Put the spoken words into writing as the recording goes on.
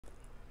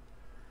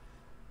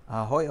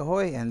Ahoy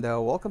ahoy and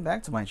welcome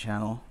back to my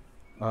channel.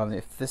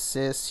 If this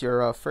is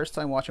your first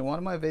time watching one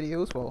of my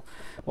videos, well,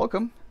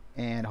 welcome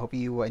and hope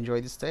you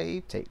enjoyed this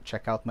day.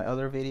 Check out my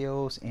other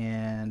videos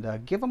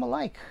and give them a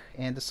like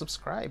and a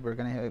subscribe. We're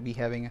gonna be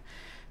having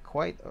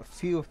quite a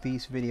few of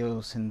these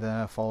videos in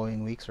the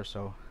following weeks or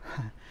so.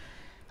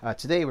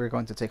 Today we're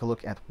going to take a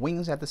look at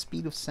Wings at the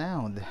Speed of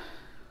Sound.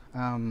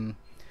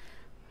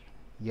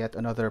 Yet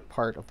another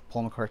part of the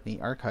Paul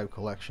McCartney archive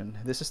collection.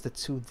 This is the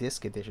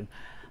 2-disc edition.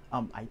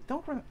 I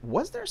don't remember.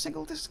 Was there a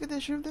single disc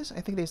edition of this? I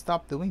think they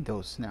stopped doing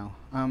those now.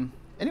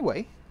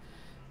 Anyway,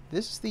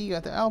 this is the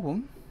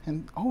album,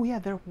 and oh yeah,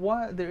 there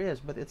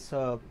is, but it's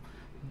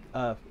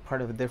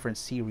part of a different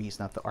series,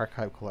 not the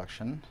archive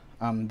collection.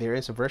 There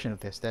is a version of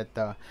this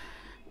that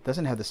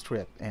doesn't have the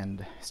strip,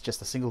 and it's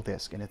just a single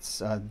disc, and it's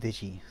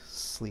digi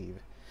sleeve.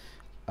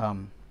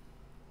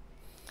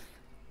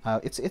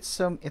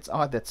 It's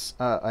odd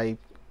that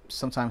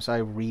sometimes I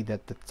read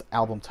that the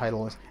album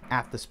title is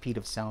At the Speed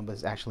of Sound, but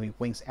it's actually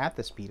Wings at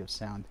the Speed of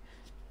Sound.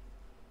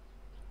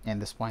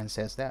 And the spine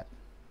says that.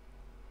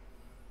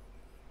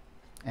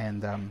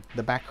 And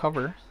the back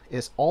cover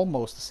is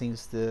almost the same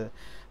as the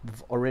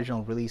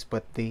original release,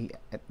 but the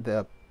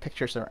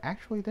pictures are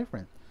actually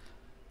different.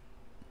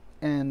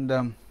 And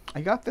I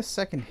got this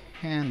second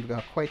hand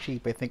quite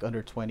cheap, I think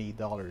under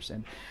 $20.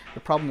 And the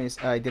problem is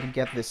I didn't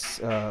get this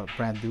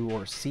brand new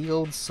or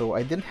sealed, so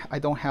I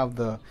don't have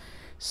the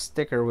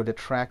sticker with the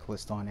track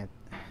list on it,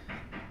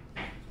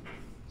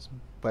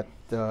 but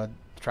the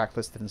track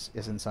list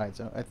is inside.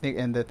 So I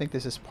think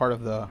this is part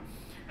of the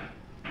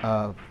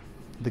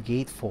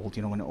gatefold.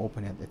 You know, when you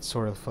open it, it's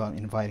sort of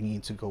inviting you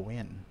to go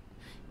in.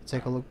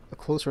 Take a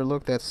closer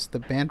look. That's the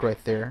band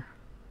right there,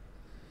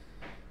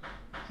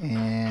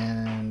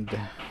 and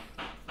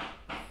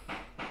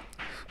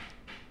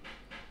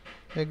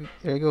there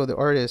you go. The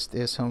artist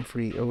is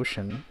Humphrey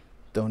Ocean.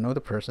 Don't know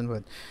the person,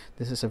 but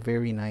this is a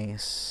very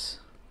nice.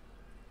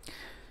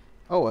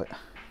 Oh,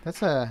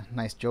 that's a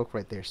nice joke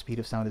right there. Speed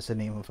of Sound is the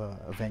name of a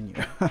venue.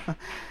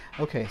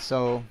 Okay,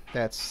 so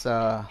that's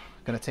gonna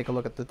take a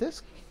look at the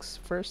discs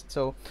first.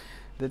 So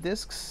the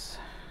discs,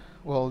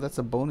 well, that's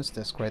a bonus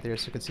disc right there.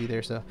 As you can see,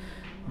 there's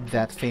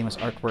that famous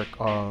artwork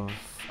of.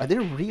 I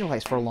didn't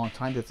realize for a long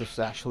time that this was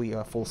actually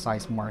a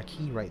full-size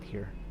marquee right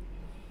here.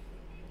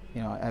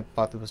 You know, I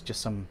thought it was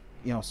just some,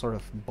 you know, sort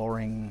of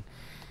boring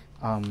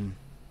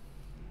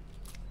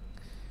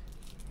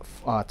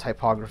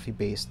typography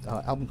based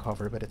album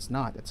cover, but it's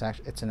not. It's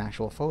an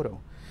actual photo.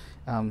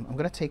 I'm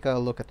gonna take a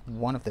look at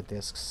one of the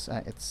discs.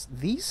 It's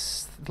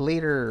these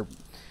later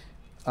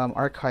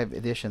archive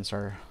editions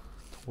are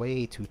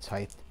way too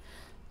tight.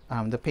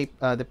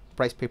 The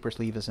price paper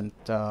sleeve isn't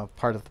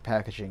part of the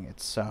packaging.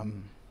 It's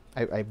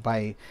I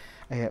buy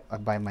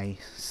my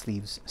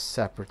sleeves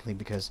separately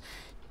because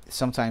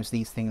sometimes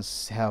these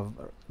things have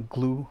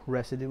glue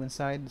residue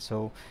inside,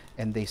 so,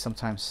 and they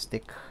sometimes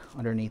stick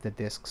underneath the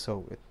disc,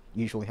 so it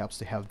usually helps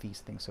to have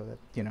these things so that,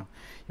 you know,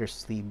 your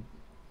sleeve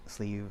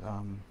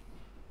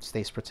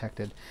stays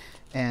protected.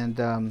 And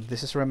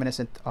this is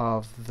reminiscent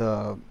of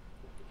the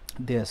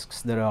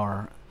discs that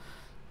are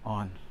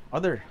on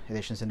other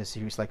editions in the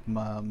series, like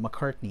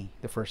McCartney,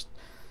 the first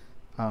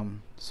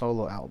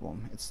solo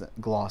album. It's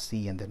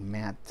glossy and then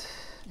matte,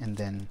 and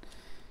then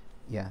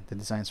yeah, the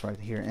design's right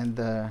here, and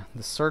the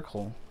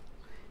circle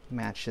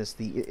matches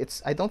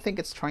I don't think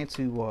it's trying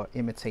to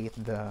imitate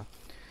the,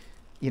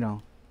 you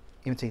know,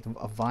 imitate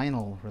a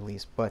vinyl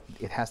release, but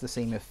it has the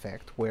same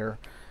effect where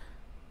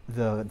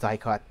the die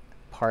cut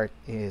part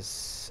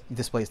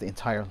displays the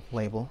entire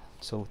label.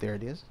 So there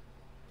it is.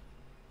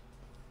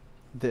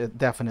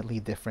 Definitely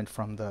different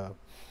from the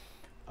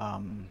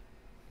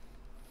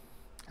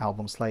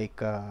albums like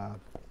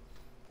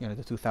you know,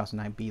 the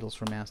 2009 Beatles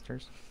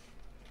remasters.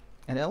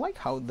 And I like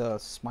how the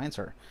spines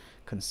are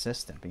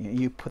consistent.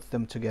 You put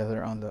them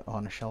together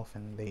on a shelf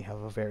and they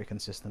have a very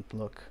consistent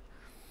look.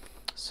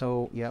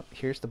 So yep,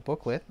 here's the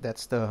booklet.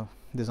 That's the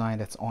design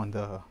that's on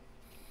the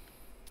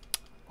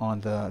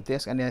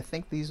disc, and I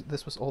think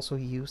this was also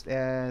used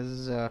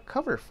as a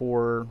cover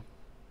for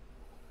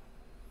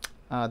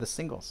the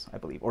singles, I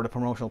believe, or the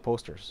promotional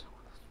posters.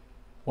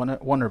 One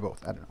or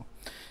both, I don't know.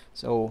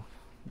 So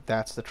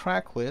that's the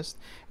track list.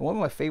 And one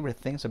of my favorite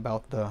things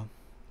about the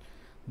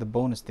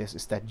bonus disc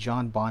is that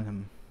John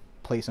Bonham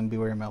plays on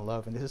 "Beware My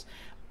Love," and this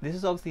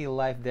is obviously a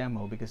live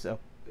demo because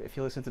if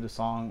you listen to the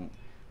song,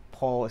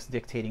 Paul is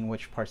dictating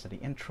which parts are the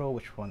intro,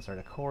 which ones are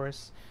the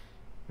chorus,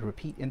 the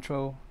repeat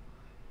intro,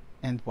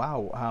 and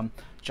wow,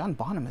 John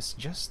Bonham is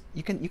just,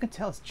 you can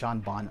tell it's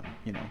John Bonham,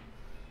 you know,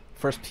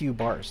 first few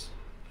bars.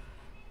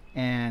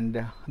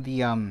 And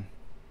the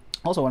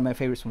also one of my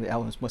favorites from the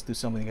album is "Must Do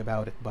Something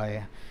About It"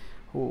 by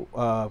who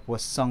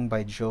was sung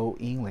by Joe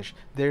English.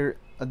 The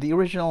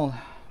original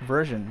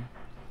version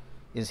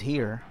is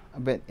here,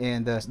 but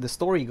and the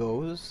story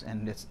goes,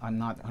 and I'm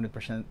not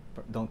 100%,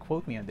 don't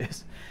quote me on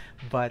this,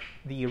 but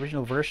the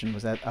original version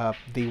was that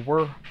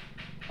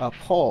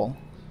Paul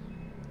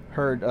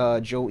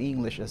heard Joe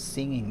English as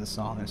singing the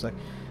song, and it's like,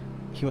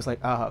 he was like,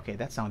 ah, okay,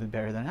 that sounded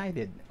better than I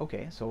did.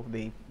 Okay, so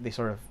they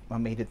sort of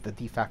made it the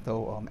de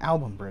facto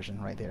album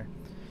version right there.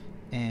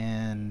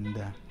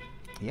 And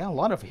yeah, a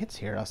lot of hits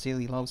here.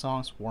 Silly Love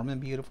Songs, Warm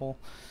and Beautiful,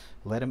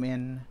 Let 'Em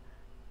In,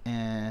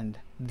 and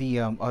the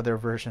other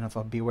version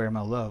of Beware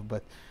My Love.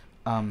 But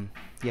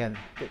yeah,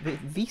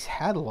 these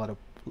had a lot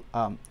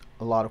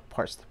of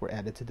parts that were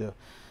added to the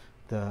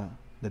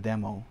the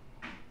demo.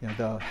 You know,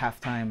 the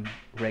halftime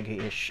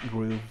reggae-ish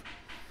groove.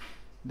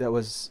 That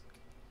was,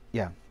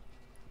 yeah.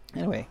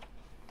 Anyway,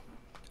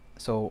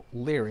 so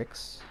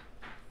lyrics.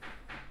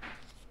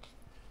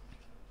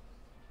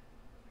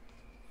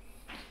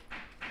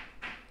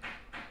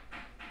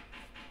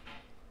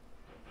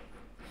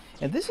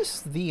 And this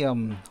is the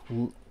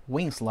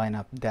Wings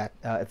lineup that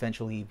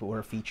eventually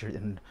were featured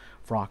in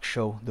Rock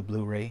Show, the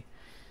Blu-ray,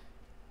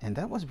 and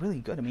that was really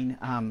good. I mean,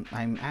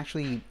 I'm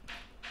actually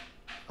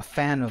a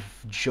fan of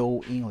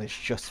Joe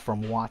English just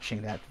from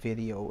watching that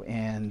video,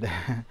 and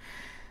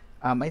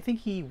I think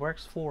he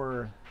works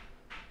for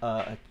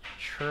a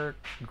church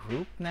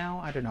group now.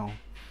 I don't know,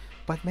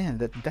 but man,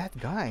 that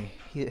guy,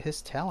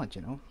 his talent,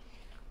 you know,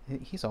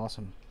 he's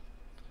awesome.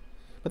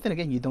 But then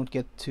again, you don't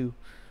get to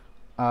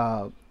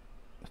uh,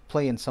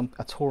 play in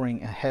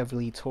a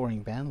heavily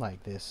touring band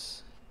like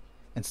this,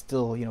 and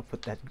still, you know,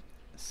 put that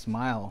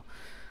smile,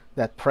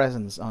 that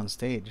presence on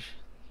stage,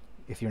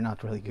 if you're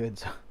not really good.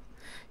 So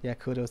yeah,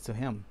 kudos to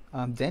him.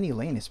 Denny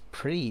Lane is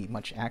pretty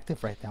much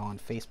active right now on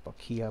Facebook.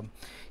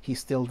 He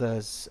still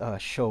does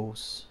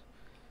shows.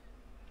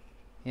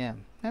 Yeah,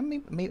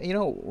 and maybe, you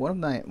know,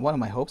 one of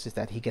my hopes is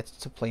that he gets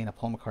to play in a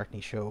Paul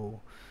McCartney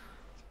show.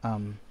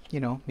 You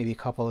know, maybe a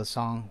couple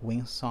of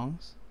Wings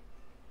songs.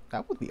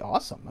 That would be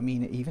awesome. I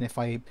mean, even if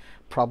I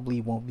probably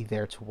won't be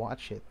there to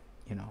watch it,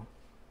 you know.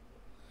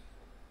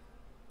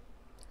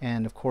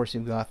 And of course,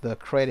 you've got the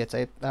credits.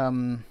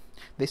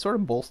 They sort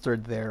of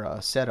bolstered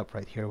their setup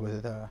right here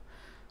with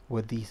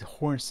the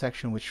horn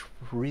section, which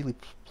really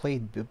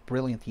played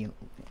brilliantly.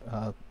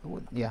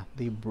 Yeah,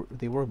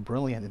 they were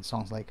brilliant in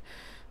songs like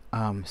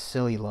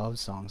 "Silly Love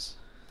Songs."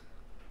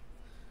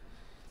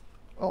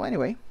 Well,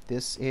 anyway,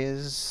 this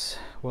has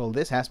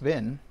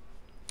been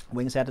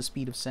Wings at the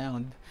Speed of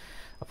Sound.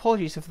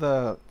 Apologies if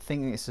the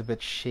thing is a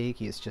bit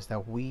shaky. It's just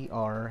that we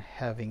are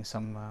having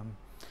some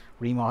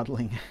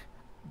remodeling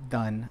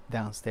done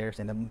downstairs,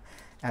 and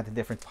at a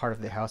different part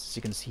of the house. As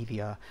you can see,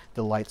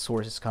 the light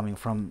source is coming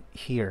from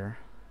here.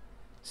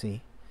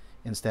 See,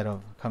 instead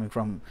of coming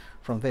from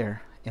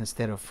there,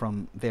 instead of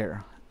from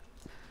there.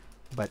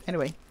 But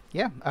anyway,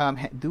 yeah,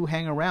 do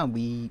hang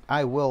around.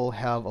 I will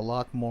have a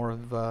lot more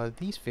of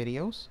these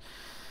videos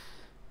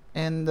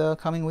in the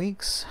coming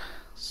weeks.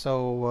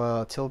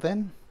 So till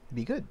then,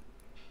 be good.